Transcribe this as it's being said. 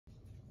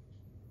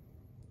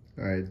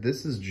All right,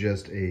 this is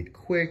just a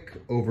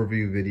quick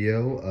overview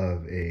video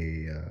of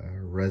a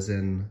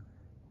resin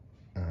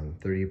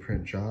 3D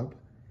print job.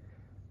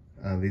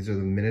 These are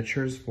the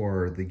miniatures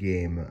for the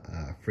game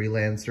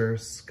Freelancer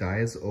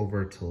Skies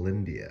Over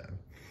Tolindia.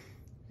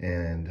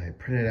 And I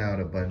printed out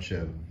a bunch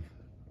of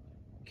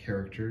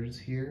characters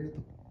here.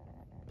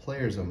 The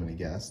players, I'm gonna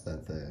guess,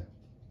 that the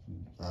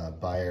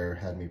buyer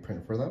had me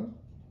print for them.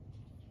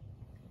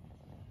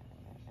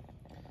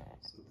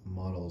 So the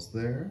models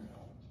there.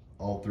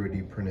 All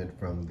 3D printed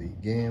from the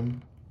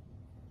game,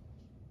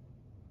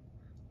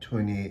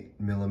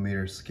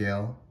 28mm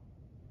scale.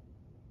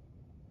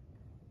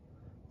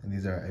 And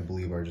these are, I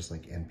believe, are just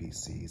like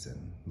NPCs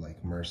and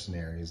like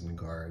mercenaries and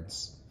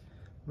guards.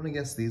 I'm gonna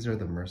guess these are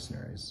the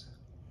mercenaries.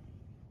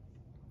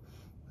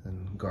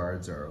 And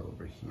guards are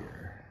over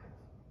here.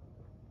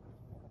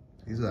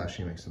 These will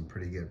actually make some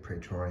pretty good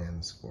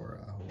Praetorians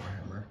for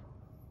Warhammer.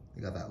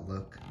 They got that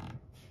look.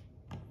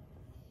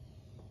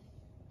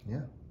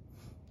 Yeah.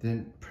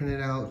 Didn't print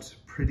it out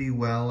pretty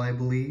well, I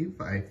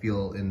believe. I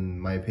feel, in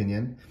my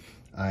opinion.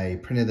 I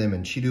printed them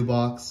in Cheeto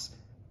box,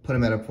 put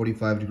them at a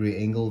 45-degree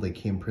angle. They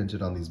came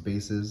printed on these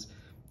bases,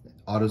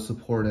 auto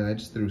support, and I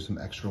just threw some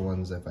extra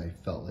ones if I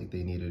felt like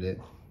they needed it.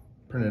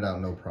 Printed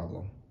out no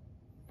problem.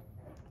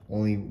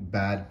 Only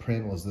bad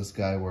print was this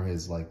guy where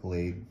his like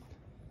leg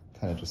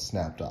kind of just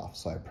snapped off.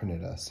 So I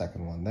printed a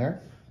second one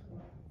there.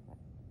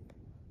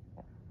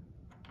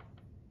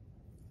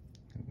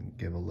 And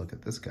give a look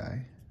at this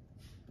guy.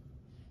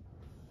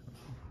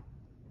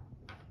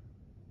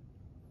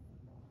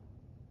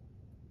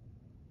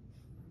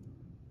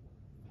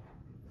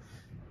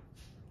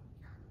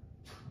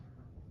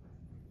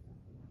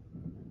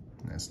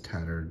 Nice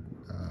tattered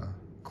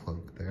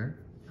cloak there.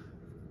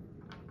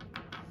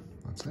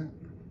 That's it.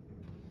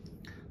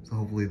 So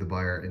hopefully the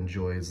buyer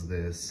enjoys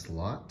this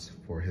lot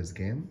for his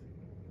game.